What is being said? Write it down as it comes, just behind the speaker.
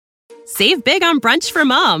Save big on brunch for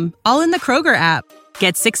mom, all in the Kroger app.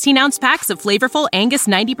 Get 16-ounce packs of flavorful Angus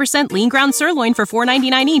 90% lean ground sirloin for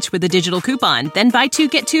 $4.99 each with a digital coupon. Then buy 2,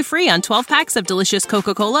 get 2 free on 12 packs of delicious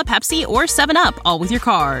Coca-Cola, Pepsi, or 7-Up, all with your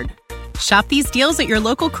card. Shop these deals at your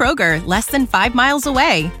local Kroger, less than 5 miles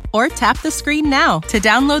away. Or tap the screen now to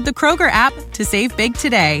download the Kroger app to save big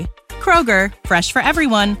today. Kroger, fresh for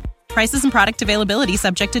everyone. Prices and product availability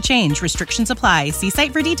subject to change. Restrictions apply. See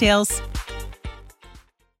site for details.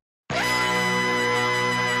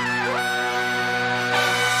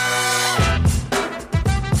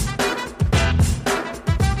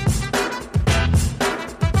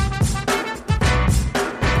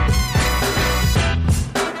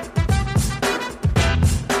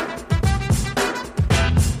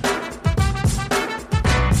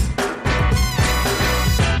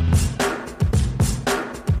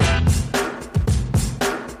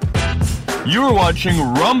 You are watching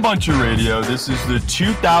Rum Buncher Radio. This is the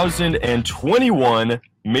 2021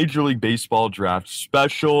 Major League Baseball Draft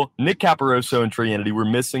Special. Nick Caparoso and Trey Hannity. We're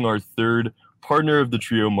missing our third partner of the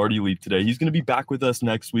trio, Marty Leap, today. He's going to be back with us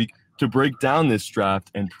next week to break down this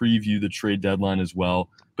draft and preview the trade deadline as well.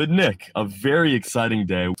 But Nick, a very exciting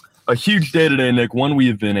day. A huge day today, Nick, one we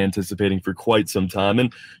have been anticipating for quite some time.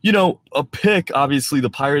 And, you know, a pick, obviously, the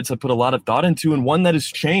Pirates have put a lot of thought into, and one that has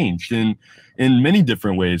changed in many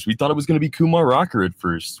different ways. We thought it was going to be Kumar Rocker at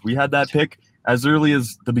first. We had that pick as early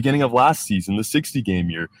as the beginning of last season, the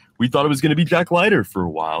 60-game year. We thought it was going to be Jack Leiter for a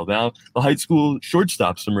while. Now the high school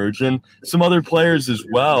shortstops emerge and some other players as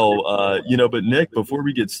well. But Nick, before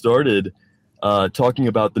we get started talking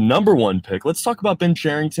about the number one pick, let's talk about Ben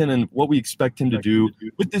Cherington and what we expect him to do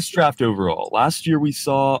with this draft overall. Last year, we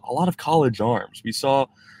saw a lot of college arms. We saw,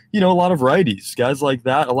 a lot of righties, guys like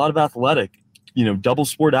that, a lot of athletic, double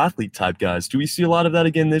sport athlete type guys. Do we see a lot of that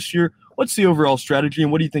again this year? What's the overall strategy,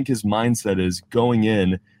 and what do you think his mindset is going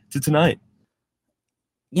in to tonight?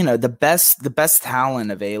 The best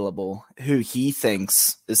talent available, who he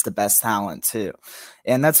thinks is the best talent too.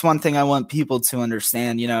 And that's one thing I want people to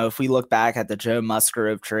understand. If we look back at the Joe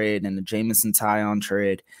Musgrove trade and the Jameson Taillon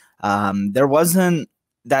trade, there wasn't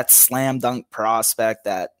that slam dunk prospect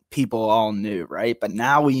that people all knew, right? But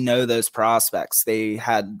now we know those prospects. They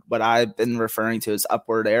had what I've been referring to as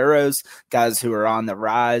upward arrows, guys who are on the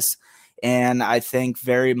rise. And I think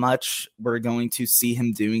very much we're going to see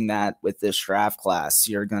him doing that with this draft class.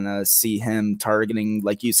 You're going to see him targeting,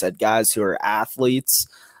 like you said, guys who are athletes,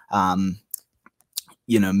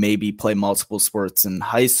 maybe play multiple sports in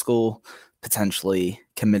high school, potentially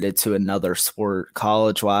committed to another sport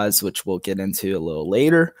college-wise, which we'll get into a little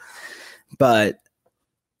later. But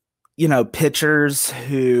pitchers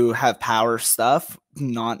who have power stuff,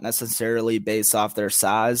 not necessarily based off their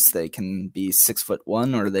size. They can be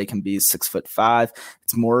 6'1" or they can be 6'5".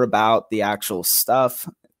 It's more about the actual stuff,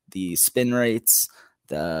 the spin rates,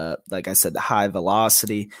 like I said, the high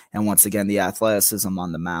velocity, and once again, the athleticism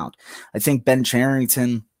on the mound. I think Ben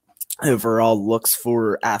Cherington overall looks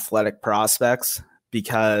for athletic prospects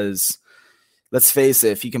because, let's face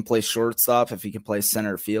it, if you can play shortstop, if you can play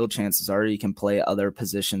center field, chances are you can play other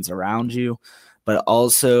positions around you. But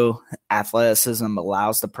also, athleticism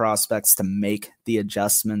allows the prospects to make the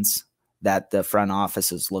adjustments that the front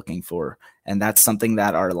office is looking for. And that's something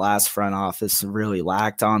that our last front office really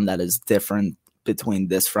lacked on, that is different between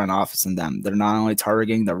this front office and them. They're not only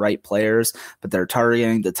targeting the right players, but they're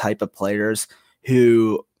targeting the type of players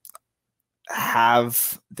who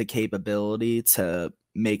have the capability to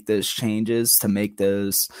make those changes, to make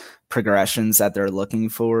those progressions that they're looking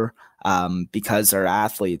for, because they're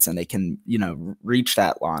athletes and they can, reach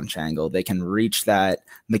that launch angle. They can reach that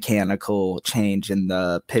mechanical change in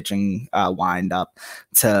the pitching wind up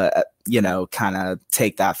to, kind of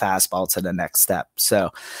take that fastball to the next step. So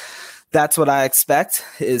that's what I expect,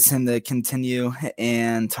 is him to continue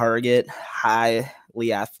and target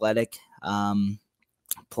highly athletic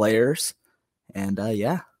players. And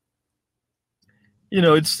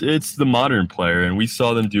it's the modern player, and we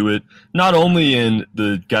saw them do it not only in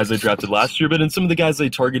the guys they drafted last year, but in some of the guys they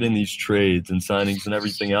target in these trades and signings and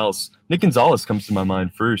everything else. Nick Gonzalez comes to my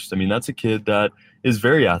mind first. I mean, that's a kid that is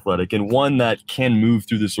very athletic and one that can move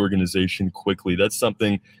through this organization quickly. That's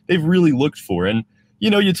something they've really looked for. And,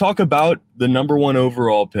 you talk about the number one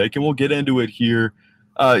overall pick, and we'll get into it here,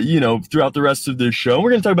 throughout the rest of this show. We're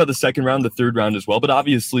going to talk about the second round, the third round as well, but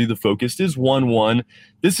obviously the focus is 1-1.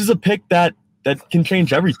 This is a pick that can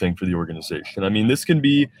change everything for the organization. I mean, this can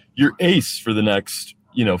be your ace for the next,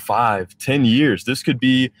 5-10 years. This could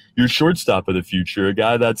be your shortstop of the future, a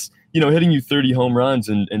guy that's, hitting you 30 home runs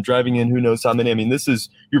and driving in who knows how many. I mean, this is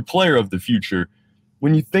your player of the future.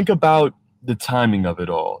 When you think about the timing of it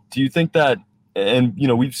all, do you think that And,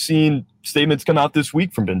 we've seen statements come out this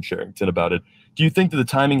week from Ben Cherington about it. Do you think that the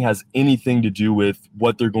timing has anything to do with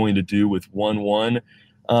what they're going to do with 1-1?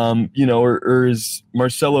 Or is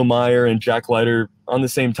Marcelo Meyer and Jack Leiter on the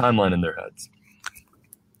same timeline in their heads?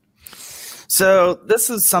 So this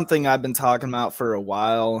is something I've been talking about for a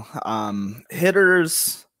while.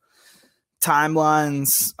 Hitters,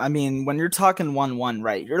 timelines. I mean, when you're talking 1-1,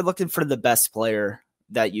 right, you're looking for the best player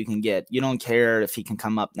that you can get. You don't care if he can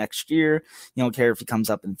come up next year. You don't care if he comes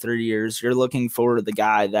up in 3 years. You're looking for the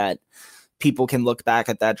guy that people can look back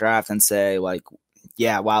at that draft and say, like,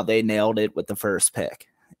 yeah, wow, they nailed it with the first pick.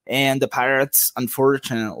 And the Pirates,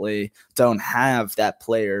 unfortunately, don't have that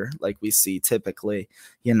player like we see typically.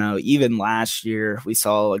 Even last year, we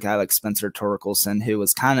saw a guy like Spencer Torkelson, who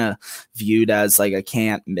was kind of viewed as like a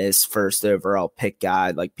can't miss first overall pick guy.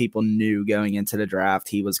 Like, people knew going into the draft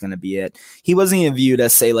he was going to be it. He wasn't even viewed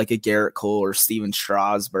as, say, like a Garrett Cole or Steven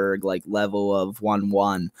Strasburg, like level of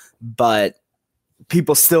 1-1. But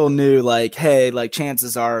people still knew, like, hey, like,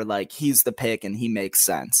 chances are, like, he's the pick and he makes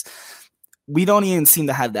sense. We don't even seem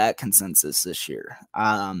to have that consensus this year.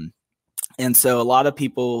 And so a lot of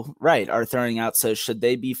people, right, are throwing out, so should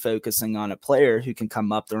they be focusing on a player who can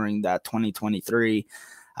come up during that 2023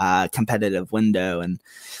 competitive window? And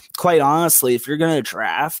quite honestly, if you're going to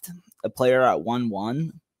draft a player at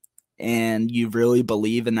 1-1 and you really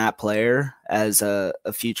believe in that player as a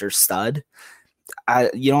future stud,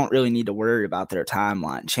 you don't really need to worry about their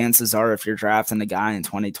timeline. Chances are, if you're drafting a guy in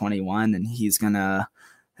 2021 and he's going to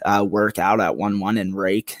work out at 1-1 and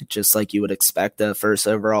rake, just like you would expect a first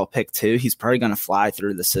overall pick too, he's probably going to fly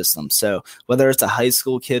through the system. So whether it's a high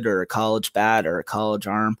school kid or a college bat or a college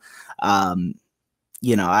arm, I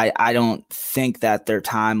don't think that their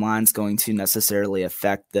timeline's going to necessarily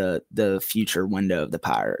affect the future window of the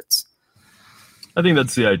Pirates. I think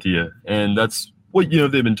that's the idea. And that's what,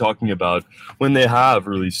 they've been talking about when they have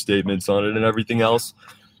released statements on it and everything else.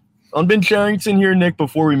 On Ben Cherington here, Nick,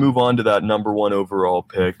 before we move on to that number 1 overall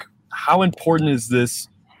pick, how important is this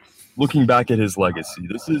looking back at his legacy?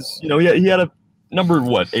 This is, he had a number,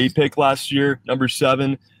 8 pick last year, number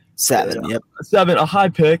 7. 7, yep. 7, a high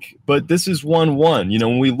pick, but this is 1-1.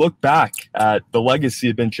 When we look back at the legacy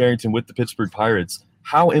of Ben Cherington with the Pittsburgh Pirates,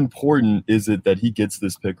 how important is it that he gets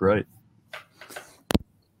this pick right?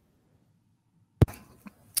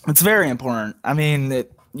 It's very important. I mean,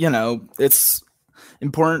 it's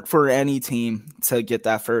important for any team to get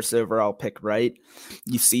that first overall pick right.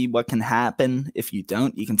 You see what can happen if you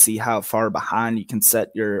don't. You can see how far behind you can set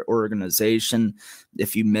your organization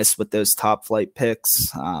if you miss with those top flight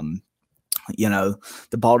picks. The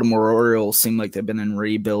Baltimore Orioles seem like they've been in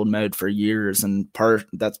rebuild mode for years, and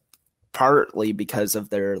that's partly because of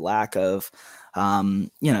their lack of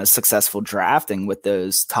successful drafting with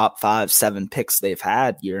those top 5-7 picks they've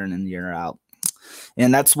had year in and year out.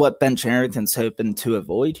 And that's what Ben Cherington's hoping to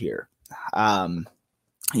avoid here.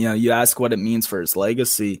 You ask what it means for his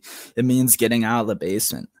legacy. It means getting out of the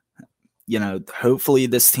basement. Hopefully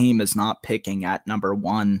this team is not picking at number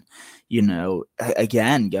 1,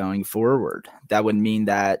 again, going forward. That would mean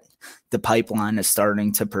that the pipeline is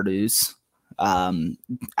starting to produce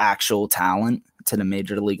actual talent to the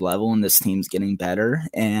major league level, and this team's getting better.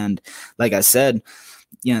 And like I said,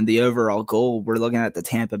 the overall goal, we're looking at the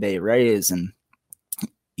Tampa Bay Rays, and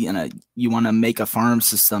you want to make a farm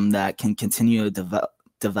system that can continue to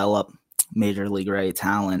develop major league ready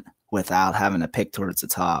talent without having to pick towards the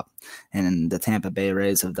top. And the Tampa Bay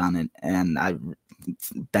Rays have done it. And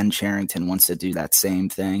Ben Cherington wants to do that same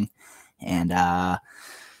thing. And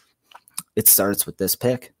it starts with this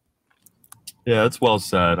pick. Yeah, that's well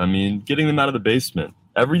said. I mean, getting them out of the basement,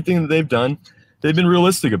 everything that they've done, they've been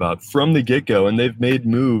realistic about from the get-go, and they've made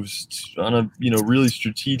moves on a really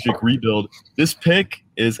strategic rebuild. This pick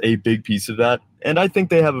is a big piece of that, and I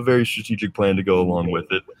think they have a very strategic plan to go along with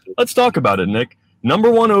it. Let's talk about it, Nick.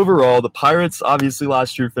 Number 1 overall, the Pirates obviously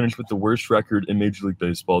last year finished with the worst record in Major League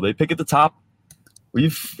Baseball. They pick at the top.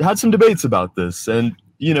 We've had some debates about this, and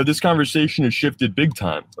this conversation has shifted big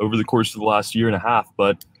time over the course of the last year and a half.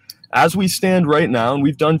 But as we stand right now, and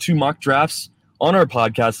we've done 2 mock drafts on our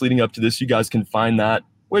podcast leading up to this, you guys can find that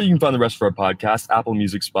where you can find the rest of our podcast, Apple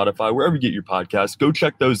Music, Spotify, wherever you get your podcasts. Go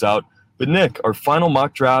check those out. But Nick, our final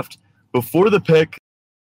mock draft before the pick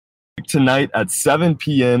tonight at 7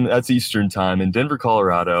 p.m. That's Eastern time in Denver,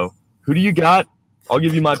 Colorado. Who do you got? I'll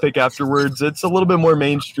give you my pick afterwards. It's a little bit more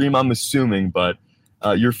mainstream, I'm assuming, but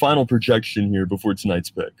your final projection here before tonight's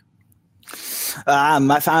pick.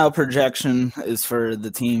 My final projection is for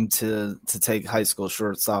the team to take high school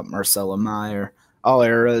shortstop Marcelo Meyer. All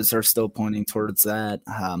arrows are still pointing towards that.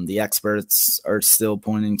 The experts are still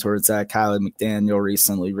pointing towards that. Kylie McDaniel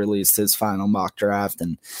recently released his final mock draft,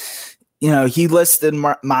 and he listed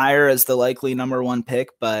Meyer as the likely number one pick,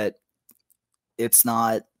 but it's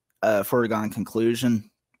not a foregone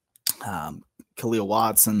conclusion. Khalil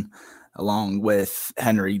Watson, along with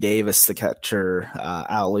Henry Davis, the catcher,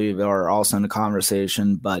 Al Leva are also in the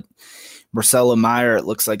conversation, but Marcelo Meyer, it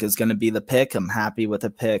looks like, is going to be the pick. I'm happy with the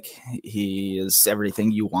pick. He is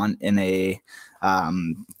everything you want in a,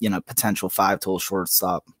 potential 5-tool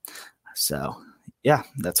shortstop. So, yeah,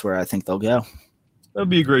 that's where I think they'll go. That'd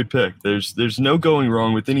be a great pick. There's no going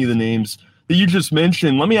wrong with any of the names that you just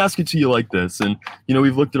mentioned. Let me ask it to you like this. And,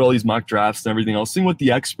 we've looked at all these mock drafts and everything else, seeing what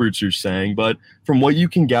the experts are saying. But from what you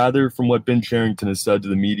can gather from what Ben Cherington has said to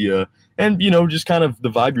the media and, just kind of the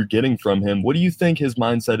vibe you're getting from him, what do you think his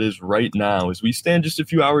mindset is right now as we stand just a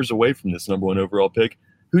few hours away from this number one overall pick?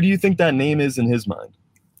 Who do you think that name is in his mind?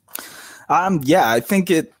 I think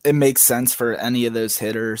it makes sense for any of those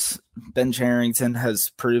hitters. Ben Cherington has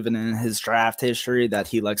proven in his draft history that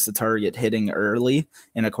he likes to target hitting early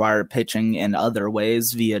and acquire pitching in other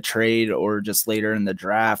ways via trade or just later in the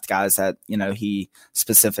draft, guys that, he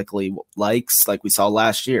specifically likes, like we saw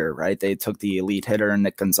last year, right? They took the elite hitter,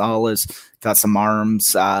 Nick Gonzalez, got some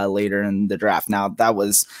arms later in the draft. Now, that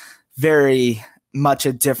was very much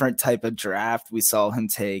a different type of draft. We saw him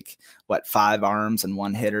take 5 arms and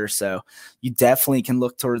 1 hitter. So you definitely can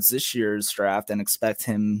look towards this year's draft and expect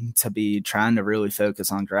him to be trying to really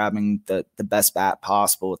focus on grabbing the best bat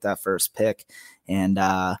possible with that first pick. And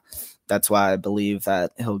that's why I believe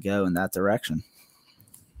that he'll go in that direction.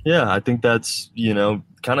 Yeah, I think that's,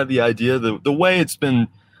 kind of the idea, the way it's been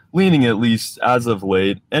leaning, at least as of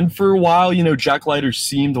late. And for a while, Jack Leiter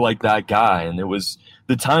seemed like that guy, and it was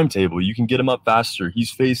the timetable. You can get him up faster.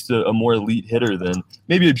 He's faced a more elite hitter than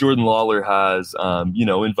maybe a Jordan Lawler has,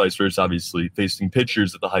 and vice versa, obviously, facing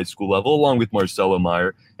pitchers at the high school level, along with Marcelo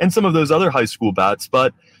Meyer and some of those other high school bats.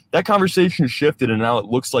 But that conversation shifted, and now it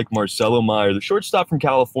looks like Marcelo Meyer, the shortstop from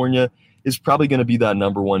California, is probably going to be that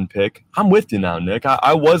number one pick. I'm with you now, Nick.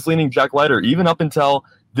 I was leaning Jack Leiter even up until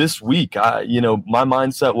this week. My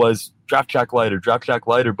mindset was draft Jack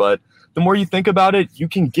Leiter, but the more you think about it, you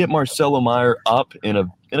can get Marcelo Meyer up in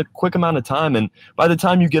a quick amount of time. And by the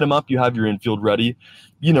time you get him up, you have your infield ready.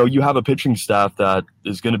 You have a pitching staff that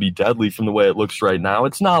is going to be deadly from the way it looks right now.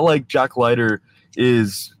 It's not like Jack Leiter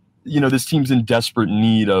is, this team's in desperate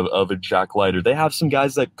need of a Jack Leiter. They have some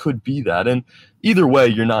guys that could be that. And either way,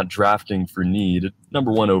 you're not drafting for need,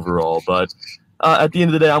 number one overall. But at the end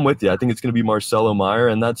of the day, I'm with you. I think it's going to be Marcelo Meyer,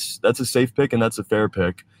 and that's a safe pick and that's a fair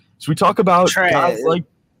pick. So we talk about guys like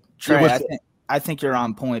Trey, I think you're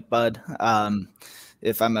on point, bud.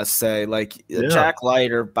 If I must say, Jack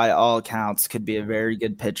Leiter, by all accounts, could be a very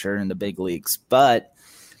good pitcher in the big leagues. But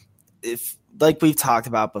if, like we've talked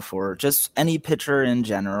about before, just any pitcher in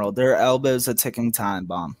general, their elbow's a ticking time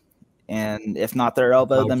bomb. And if not their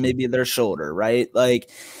elbow, then maybe their shoulder, right?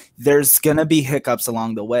 There's going to be hiccups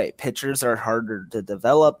along the way. Pitchers are harder to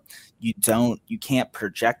develop. You can't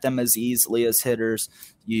project them as easily as hitters.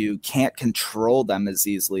 You can't control them as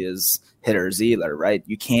easily as hitters either, right?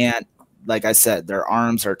 You can't, like I said, their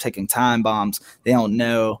arms are ticking time bombs. They don't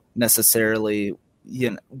know necessarily,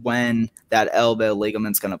 when that elbow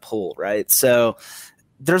ligament's going to pull, right? So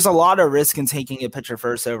there's a lot of risk in taking a pitcher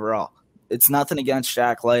first overall. It's nothing against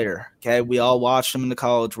Jack Leiter. Okay. We all watched him in the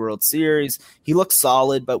College World Series. He looked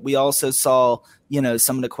solid, but we also saw,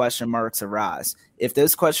 some of the question marks arise. If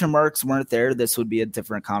those question marks weren't there, this would be a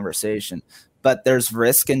different conversation. But there's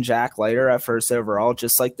risk in Jack Leiter at first overall,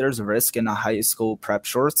 just like there's risk in a high school prep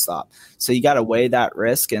shortstop. So you got to weigh that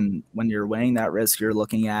risk. And when you're weighing that risk, you're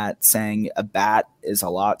looking at saying a bat is a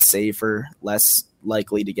lot safer, less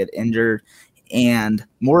likely to get injured, and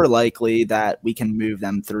more likely that we can move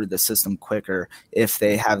them through the system quicker if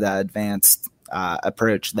they have that advanced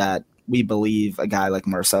approach that we believe a guy like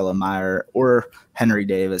Marcelo Meyer or Henry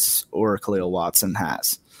Davis or Khalil Watson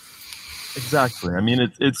has. Exactly. I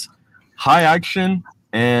mean, it's high action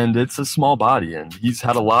and it's a small body, and he's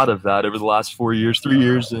had a lot of that over the last 3 years,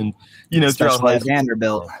 and especially at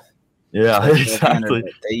Vanderbilt. Yeah, exactly.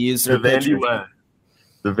 They use their Vandy way.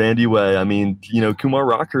 The Vandy way. I mean, Kumar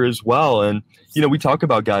Rocker as well. And, we talk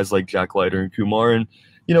about guys like Jack Leiter and Kumar, and,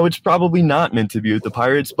 it's probably not meant to be with the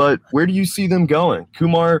Pirates, but where do you see them going?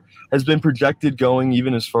 Kumar has been projected going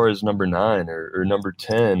even as far as number 9 or number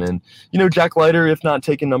 10. And, Jack Leiter, if not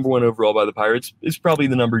taken number 1 overall by the Pirates, is probably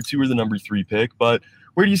the number 2 or the number 3 pick. But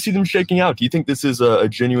where do you see them shaking out? Do you think this is a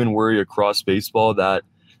genuine worry across baseball that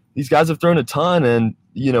these guys have thrown a ton and,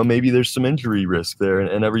 maybe there's some injury risk there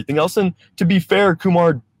and everything else? And to be fair,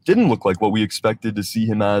 Kumar didn't look like what we expected to see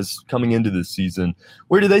him as coming into this season.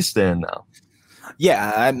 Where do they stand now?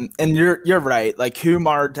 Yeah, and you're right. Like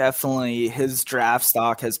Kumar, definitely his draft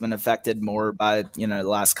stock has been affected more by the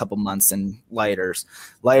last couple months than Leiter's.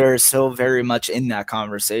 Leiter is still very much in that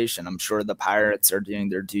conversation. I'm sure the Pirates are doing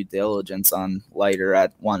their due diligence on Leiter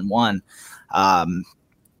at 1-1.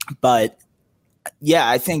 But yeah,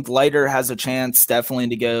 I think Leiter has a chance definitely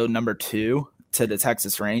to go number 2 to the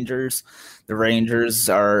Texas Rangers. The Rangers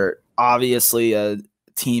are obviously a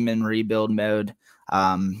team in rebuild mode.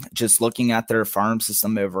 Just looking at their farm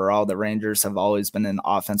system overall, the Rangers have always been an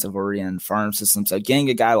offensive-oriented farm system. So getting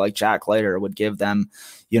a guy like Jack Leiter would give them,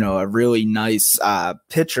 a really nice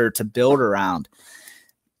pitcher to build around.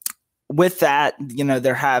 With that,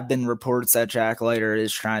 there have been reports that Jack Leiter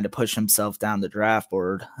is trying to push himself down the draft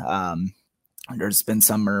board. There's been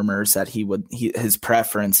some murmurs that his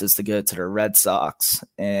preference is to go to the Red Sox,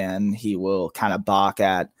 and he will kind of balk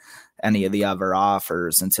at any of the other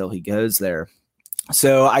offers until he goes there.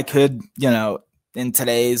 So I could, in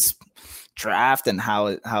today's draft and how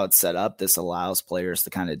it's set up, this allows players to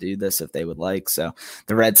kind of do this if they would like. So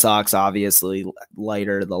the Red Sox, obviously,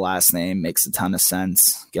 Leiter, the last name, makes a ton of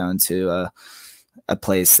sense going to a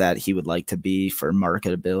place that he would like to be for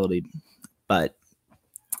marketability. But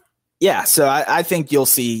yeah, so I think you'll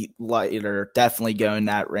see Leiter definitely go in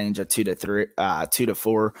that range of 2 to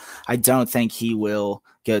 4. I don't think he will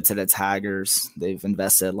go to the Tigers. They've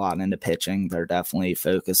invested a lot into pitching. They're definitely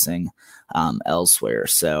focusing elsewhere.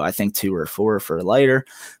 So I think 2 or 4 for Leiter.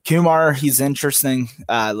 Kumar, he's interesting.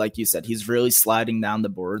 Like you said, he's really sliding down the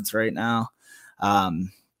boards right now.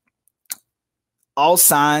 All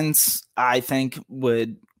signs, I think,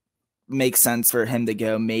 would make sense for him to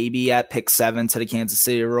go maybe at pick 7 to the Kansas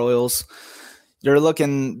City Royals.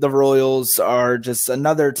 The Royals are just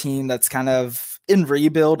another team that's kind of in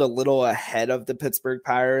rebuild, a little ahead of the Pittsburgh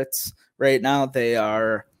Pirates right now. They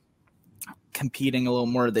are competing a little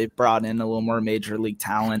more. They've brought in a little more major league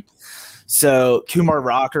talent. So Kumar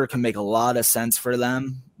Rocker can make a lot of sense for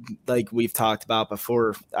them. Like we've talked about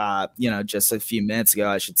before, just a few minutes ago,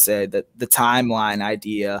 I should say, that the timeline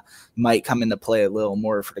idea might come into play a little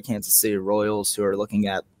more for the Kansas City Royals, who are looking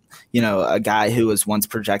at, a guy who was once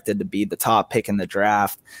projected to be the top pick in the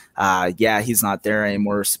draft. He's not there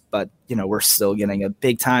anymore, but, we're still getting a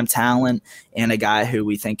big time talent and a guy who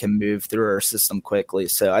we think can move through our system quickly.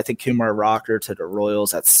 So I think Kumar Rocker to the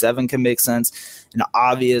Royals at 7 can make sense. And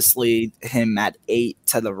obviously him at 8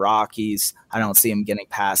 to the Rockies, I don't see him getting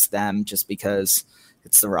past them just because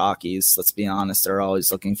it's the Rockies. Let's be honest. They're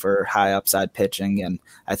always looking for high upside pitching, and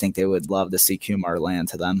I think they would love to see Kumar land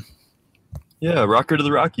to them. Yeah, Rocker to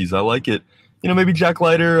the Rockies. I like it. Maybe Jack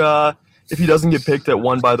Leiter, if he doesn't get picked at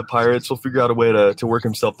 1 by the Pirates, he'll figure out a way to work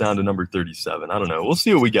himself down to number 37. I don't know. We'll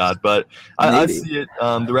see what we got, but I see it.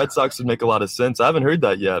 The Red Sox would make a lot of sense. I haven't heard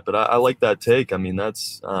that yet, but I like that take. I mean,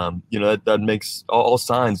 that's, that makes all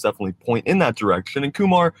signs definitely point in that direction. And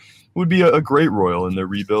Kumar would be a great Royal in their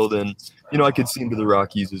rebuild. And, I could see him to the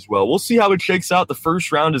Rockies as well. We'll see how it shakes out. The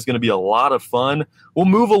first round is going to be a lot of fun. We'll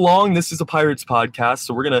move along. This is a Pirates podcast,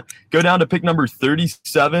 so we're going to go down to pick number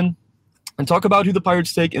 37 and talk about who the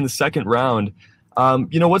Pirates take in the second round.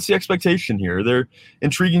 What's the expectation here? They're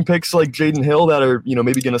intriguing picks like Jaden Hill that are,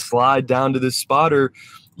 maybe going to slide down to this spot, or,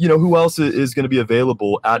 who else is going to be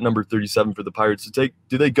available at number 37 for the Pirates to take?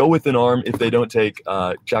 Do they go with an arm if they don't take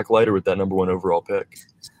Jack Leiter with that number 1 overall pick?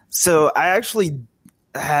 So I actually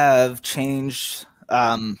have changed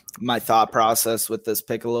my thought process with this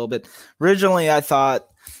pick a little bit. Originally, I thought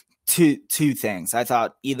two things. I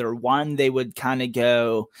thought either one, they would kind of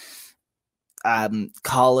go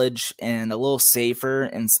college and a little safer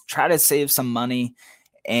and try to save some money,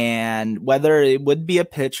 and whether it would be a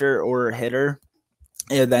pitcher or a hitter,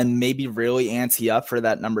 and then maybe really ante up for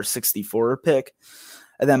that number 64 pick.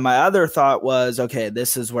 And then my other thought was, okay,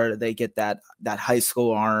 this is where they get that high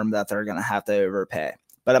school arm that they're going to have to overpay.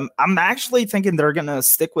 But I'm actually thinking they're going to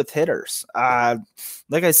stick with hitters.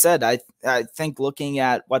 Like I said, I think looking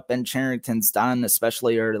at what Ben Cherington's done,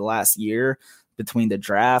 especially over the last year between the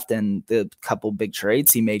draft and the couple big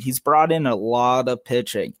trades he made, he's brought in a lot of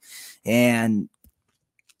pitching. And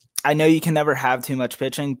I know you can never have too much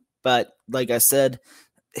pitching, but like I said,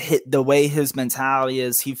 the way his mentality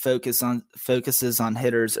is, he focuses on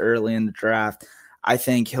hitters early in the draft. I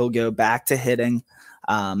think he'll go back to hitting.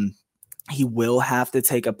 He will have to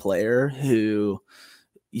take a player who,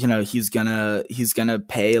 he's gonna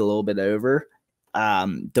pay a little bit over.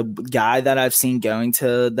 The guy that I've seen going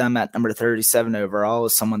to them at number 37 overall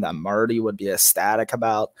is someone that Marty would be ecstatic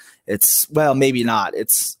about. Maybe not.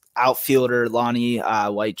 It's outfielder Lonnie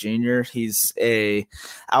White Jr. He's a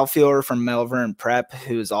outfielder from Melbourne Prep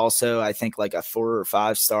who is also, I think, like a 4 or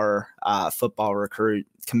 5 star football recruit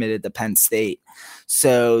committed to Penn State.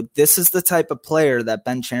 So this is the type of player that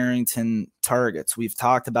Ben Cherington targets. We've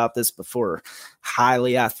talked about this before.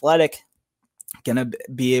 Highly athletic, going to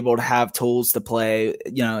be able to have tools to play.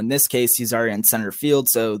 You know, in this case, he's already in center field,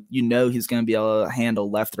 so you know he's going to be able to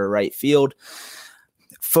handle left or right field.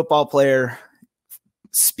 Football player,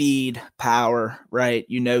 speed, power, right?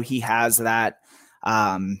 You know he has that.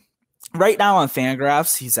 Right now on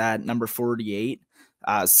Fangraphs, he's at number 48.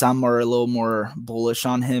 Some are a little more bullish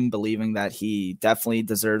on him, believing that he definitely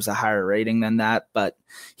deserves a higher rating than that, but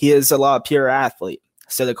he is a lot of pure athlete.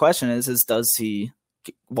 So the question is does he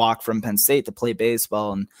walk from Penn State to play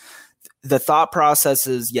baseball? And the thought process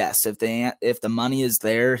is yes, if the money is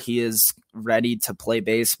there, he is ready to play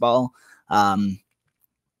baseball. The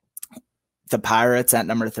Pirates at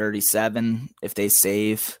number 37, if they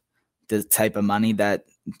save the type of money that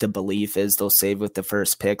the belief is they'll save with the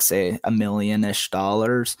first pick, say $1 million-ish,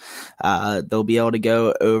 they'll be able to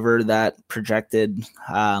go over that projected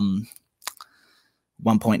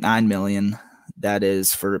 1.9 million. That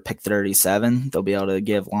is for pick 37. They'll be able to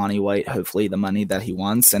give Lonnie White hopefully the money that he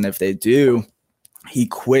wants. And if they do, he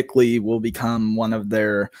quickly will become one of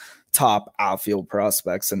their top outfield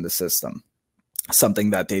prospects in the system. Something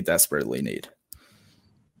that they desperately need.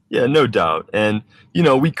 Yeah, no doubt. And, you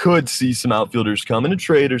know, we could see some outfielders come in a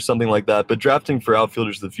trade or something like that, but drafting for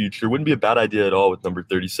outfielders of the future wouldn't be a bad idea at all with number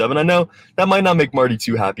 37. I know that might not make Marty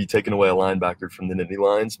too happy taking away a linebacker from the Nittany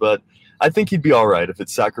Lions, but I think he'd be all right if it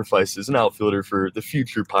sacrifices an outfielder for the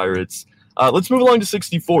future Pirates. Let's move along to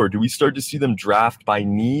 64. Do we start to see them draft by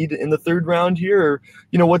need in the third round here? Or,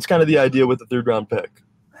 you know, what's kind of the idea with the third round pick?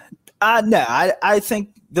 No, I think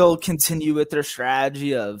they'll continue with their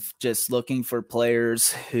strategy of just looking for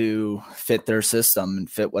players who fit their system and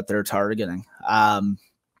fit what they're targeting.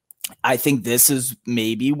 I think this is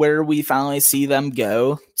maybe where we finally see them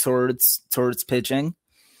go towards pitching.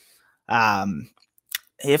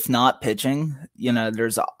 If not pitching, you know,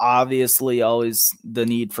 there's obviously always the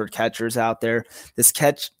need for catchers out there. This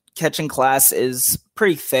catching class is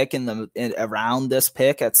pretty thick around this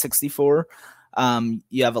pick at 64.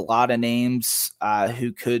 You have a lot of names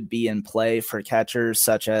who could be in play for catchers,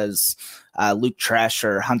 such as Luke Tresh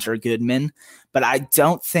or Hunter Goodman. But I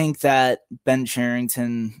don't think that Ben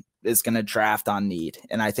Cherington is going to draft on need.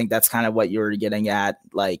 And I think that's kind of what you were getting at.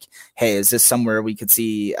 Like, hey, is this somewhere we could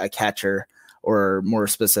see a catcher, or more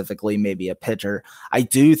specifically, maybe a pitcher? I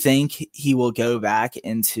do think he will go back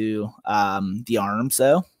into the arms,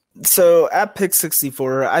 though. So at pick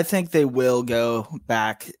 64, I think they will go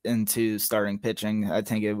back into starting pitching. I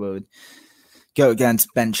think it would go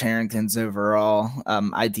against Ben Cherington's overall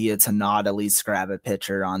idea to not at least grab a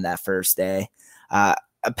pitcher on that first day.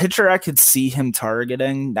 A pitcher I could see him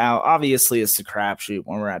targeting. Now, obviously, it's a crapshoot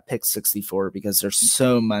when we're at pick 64 because there's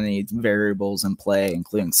so many variables in play,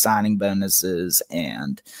 including signing bonuses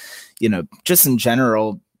and, you know, just in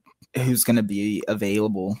general, who's going to be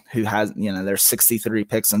available, who has, you know, there's 63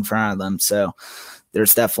 picks in front of them. So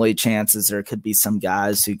there's definitely chances there could be some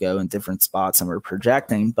guys who go in different spots than we're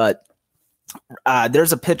projecting. But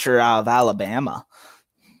there's a pitcher out of Alabama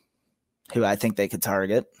who I think they could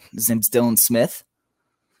target. His name's Dylan Smith.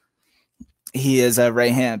 He is a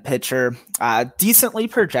right-hand pitcher, decently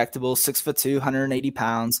projectable, 6'2", 180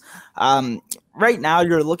 pounds. Right now,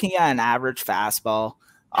 you're looking at an average fastball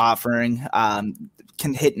offering,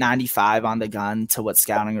 can hit 95 on the gun to what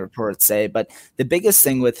scouting reports say. But the biggest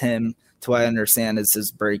thing with him, to what I understand, is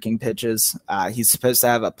his breaking pitches. He's supposed to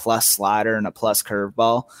have a plus slider and a plus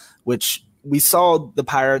curveball, which we saw the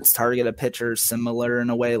Pirates target a pitcher similar in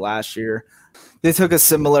a way last year. They took a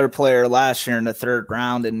similar player last year in the third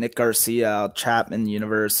round, and Nick Garcia out of Chapman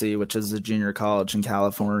University, which is a junior college in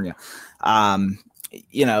California.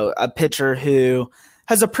 You know, a pitcher who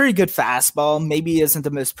has a pretty good fastball, maybe isn't the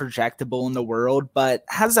most projectable in the world, but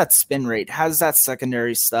has that spin rate, has that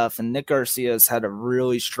secondary stuff. And Nick Garcia has had a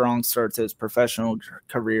really strong start to his professional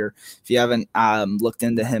career. If you haven't looked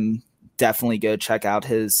into him, definitely go check out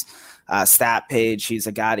his stat page. He's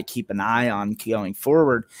a guy to keep an eye on going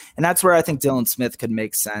forward. And that's where I think Dylan Smith could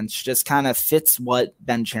make sense. Just kind of fits what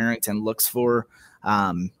Ben Cherington looks for.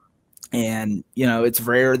 And, you know, it's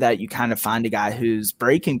rare that you kind of find a guy whose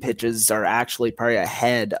breaking pitches are actually probably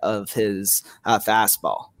ahead of his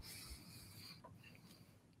fastball.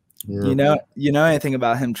 Yeah. You know anything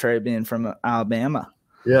about him, Trey, being from Alabama?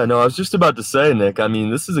 Yeah, no, I was just about to say, Nick, I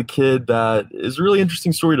mean, this is a kid that is a really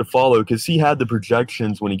interesting story to follow because he had the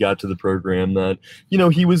projections when he got to the program that,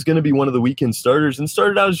 he was going to be one of the weekend starters and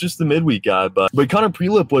started out as just the midweek guy. But Connor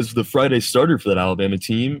Prelip was the Friday starter for that Alabama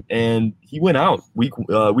team, and he went out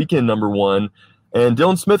weekend number one. And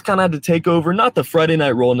Dylan Smith kind of had to take over, not the Friday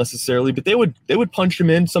night role necessarily, but they would punch him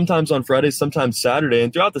in sometimes on Friday, sometimes Saturday.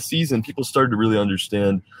 And throughout the season, people started to really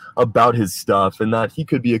understand about his stuff and that he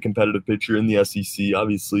could be a competitive pitcher in the SEC.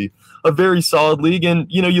 Obviously, a very solid league.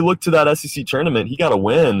 And, you look to that SEC tournament, he got a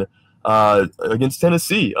win against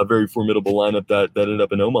Tennessee, a very formidable lineup that ended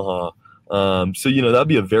up in Omaha. So, that'd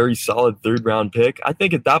be a very solid third-round pick. I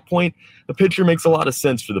think at that point, a pitcher makes a lot of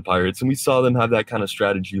sense for the Pirates, and we saw them have that kind of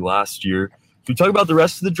strategy last year. If we talk about the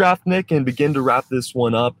rest of the draft, Nick, and begin to wrap this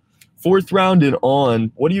one up, 4th round and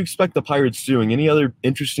on, what do you expect the Pirates doing? Any other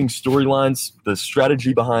interesting storylines, the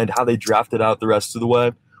strategy behind how they drafted out the rest of the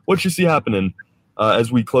way? What you see happening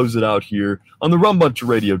as we close it out here on the Rum Bunter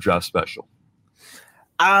Radio Draft Special?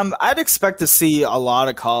 I'd expect to see a lot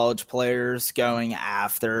of college players going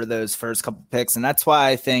after those first couple picks, and that's why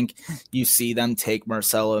I think you see them take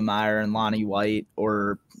Marcelo Meyer and Lonnie White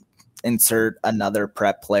or insert another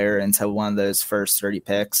prep player into one of those first 30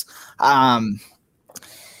 picks.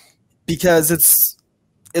 Because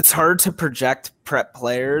it's hard to project prep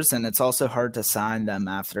players, and it's also hard to sign them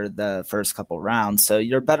after the first couple rounds. So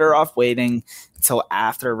you're better off waiting until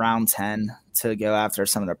after round 10 to go after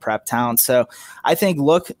some of the prep talent. So I think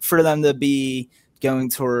look for them to be going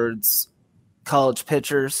towards college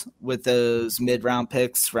pitchers with those mid-round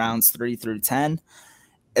picks, rounds 3 through 10.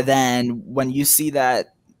 And then when you see that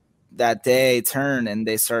day turn and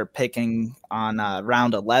they start picking on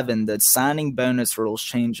round 11, the signing bonus rules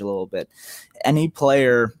change a little bit. Any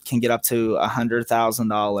player can get up to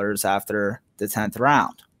 $100,000 after the 10th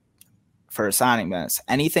round for a signing bonus.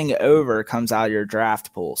 Anything over comes out of your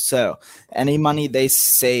draft pool. So any money they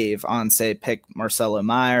save on, say, pick Marcelo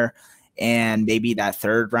Meyer and maybe that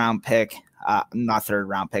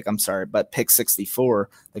but pick 64,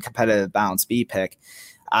 the competitive balance B pick,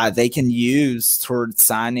 they can use towards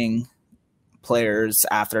signing players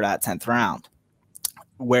after that 10th round.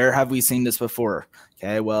 Where have we seen this before?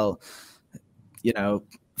 Okay, well,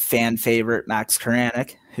 fan favorite Max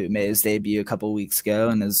Karanik, who made his debut a couple weeks ago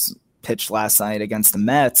and has pitched last night against the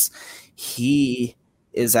Mets, he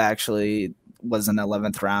was an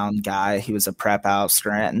 11th round guy. He was a prep out of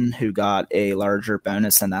Scranton who got a larger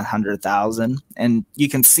bonus than that 100,000. And you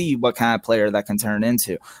can see what kind of player that can turn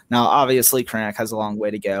into. Now, obviously, Karanik has a long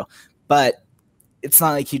way to go, but it's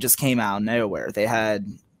not like he just came out of nowhere.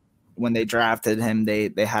 When they drafted him,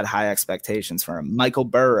 they had high expectations for him. Michael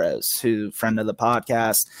Burrows, who friend of the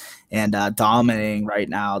podcast and dominating right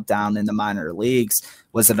now down in the minor leagues,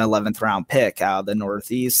 was an 11th round pick out of the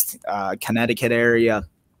Northeast Connecticut area.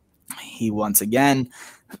 He once again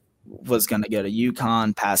was going to go to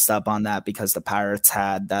UConn, passed up on that because the Pirates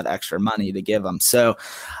had that extra money to give him. So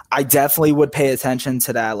I definitely would pay attention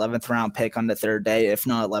to that 11th round pick on the third day, if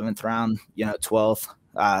not 11th round, 12th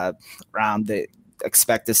round. They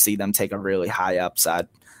expect to see them take a really high upside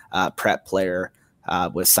prep player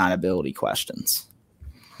with signability questions.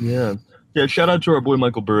 Yeah. Shout out to our boy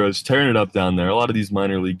Michael Burrows, tearing it up down there. A lot of these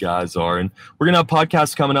minor league guys are. And we're going to have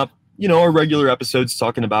podcasts coming up, our regular episodes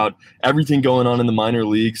talking about everything going on in the minor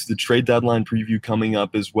leagues, the trade deadline preview coming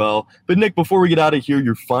up as well. But, Nick, before we get out of here,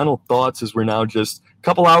 your final thoughts as we're now just a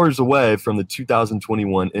couple hours away from the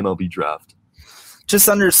 2021 MLB draft. Just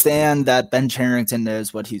understand that Ben Cherington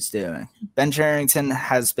knows what he's doing. Ben Cherington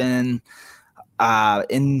has been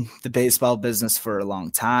in the baseball business for a long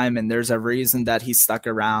time, and there's a reason that he stuck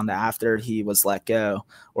around after he was let go,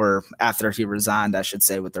 or after he resigned, I should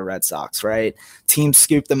say, with the Red Sox, right? Teams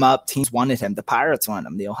scooped him up. Teams wanted him. The Pirates wanted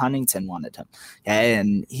him. Neil Huntington wanted him. Okay?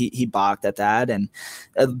 And he balked at that, and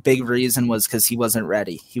a big reason was because he wasn't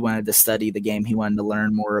ready. He wanted to study the game. He wanted to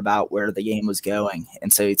learn more about where the game was going,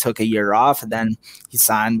 and so he took a year off, and then he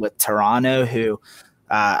signed with Toronto, who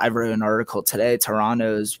I wrote an article today.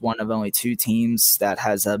 Toronto is one of only 2 teams that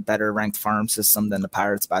has a better ranked farm system than the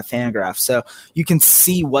Pirates by Fangraphs. So you can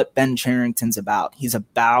see what Ben Cherington's about. He's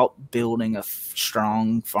about building a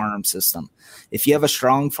strong farm system. If you have a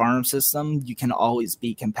strong farm system, you can always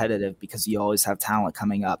be competitive because you always have talent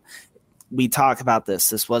coming up. We talk about this.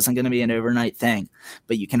 This wasn't going to be an overnight thing,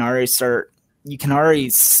 but you can already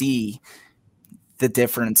see the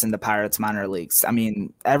difference in the Pirates minor leagues. I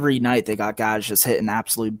mean, every night they got guys just hitting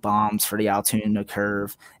absolute bombs for the Altoona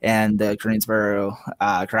Curve and the Greensboro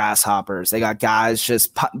Grasshoppers. They got guys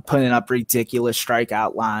just putting up ridiculous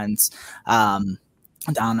strikeout lines down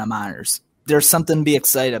the minors. There's something to be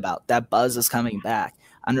excited about. That buzz is coming back.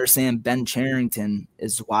 understand Ben Cherington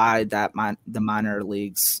is why the minor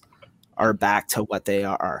leagues are back to what they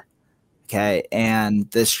are. Okay. And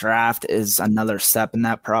this draft is another step in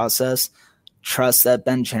that process. Trust that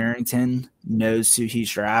Ben Cherington knows who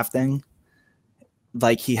he's drafting.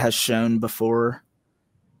 Like he has shown before,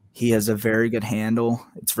 he has a very good handle.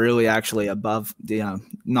 It's really actually above,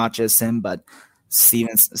 not just him, but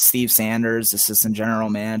Steve Sanders, assistant general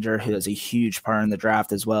manager, who has a huge part in the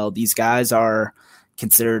draft as well. These guys are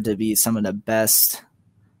considered to be some of the best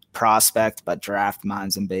prospect but draft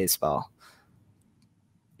minds in baseball.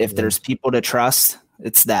 If there's people to trust,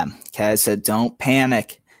 it's them. Okay, so don't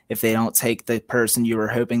panic if they don't take the person you were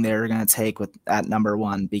hoping they were going to take at number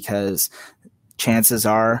one, because chances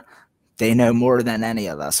are they know more than any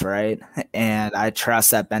of us, right? And I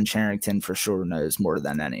trust that Ben Cherington for sure knows more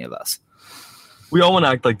than any of us. We all want to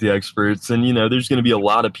act like the experts, and there's going to be a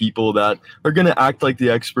lot of people that are going to act like the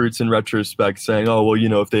experts in retrospect, saying, oh,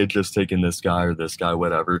 well, if they had just taken this guy or this guy,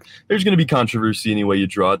 whatever. There's going to be controversy any way you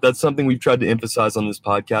draw it. That's something we've tried to emphasize on this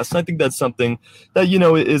podcast, and I think that's something that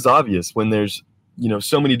is obvious when there's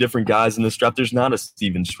so many different guys in this draft. There's not a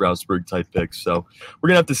Steven Strasburg type pick. So we're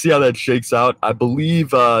going to have to see how that shakes out. I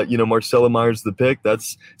believe, Marcelo Meyer's the pick.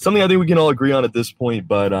 That's something I think we can all agree on at this point.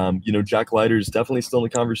 But, Jack Leiter is definitely still in the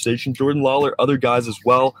conversation. Jordan Lawler, other guys as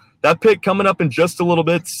well. That pick coming up in just a little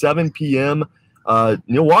bit, 7 p.m.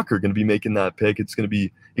 Neil Walker going to be making that pick. It's going to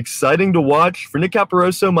be exciting to watch. For Nick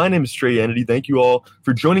Caparoso, my name is Trey Entity. Thank you all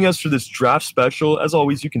for joining us for this draft special. As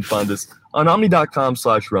always, you can find us on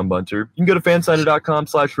omni.com/rumbunter. You can go to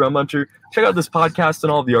fansided.com/rumbunter. Check out this podcast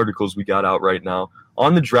and all of the articles we got out right now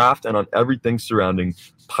on the draft and on everything surrounding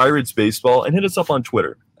Pirates baseball. And hit us up on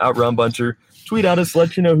Twitter @rumbunter. Tweet at us,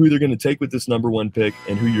 let you know who they're going to take with this number one pick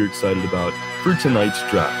and who you're excited about for tonight's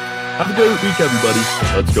draft. Have a great week, everybody.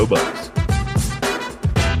 Let's go Bucks.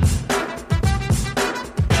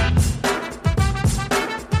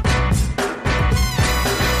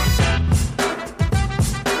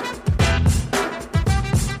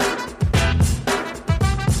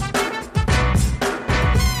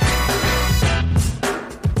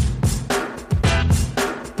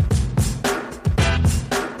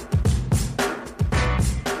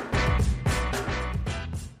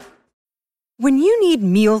 When you need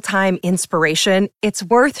mealtime inspiration, it's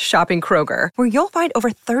worth shopping Kroger, where you'll find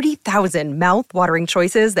over 30,000 mouth-watering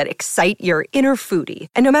choices that excite your inner foodie.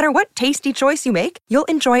 And no matter what tasty choice you make, you'll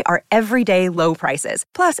enjoy our everyday low prices,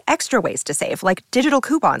 plus extra ways to save, like digital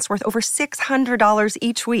coupons worth over $600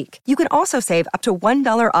 each week. You can also save up to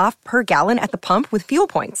 $1 off per gallon at the pump with fuel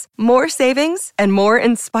points. More savings and more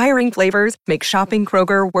inspiring flavors make shopping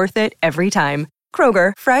Kroger worth it every time.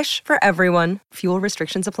 Kroger, fresh for everyone. Fuel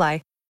restrictions apply.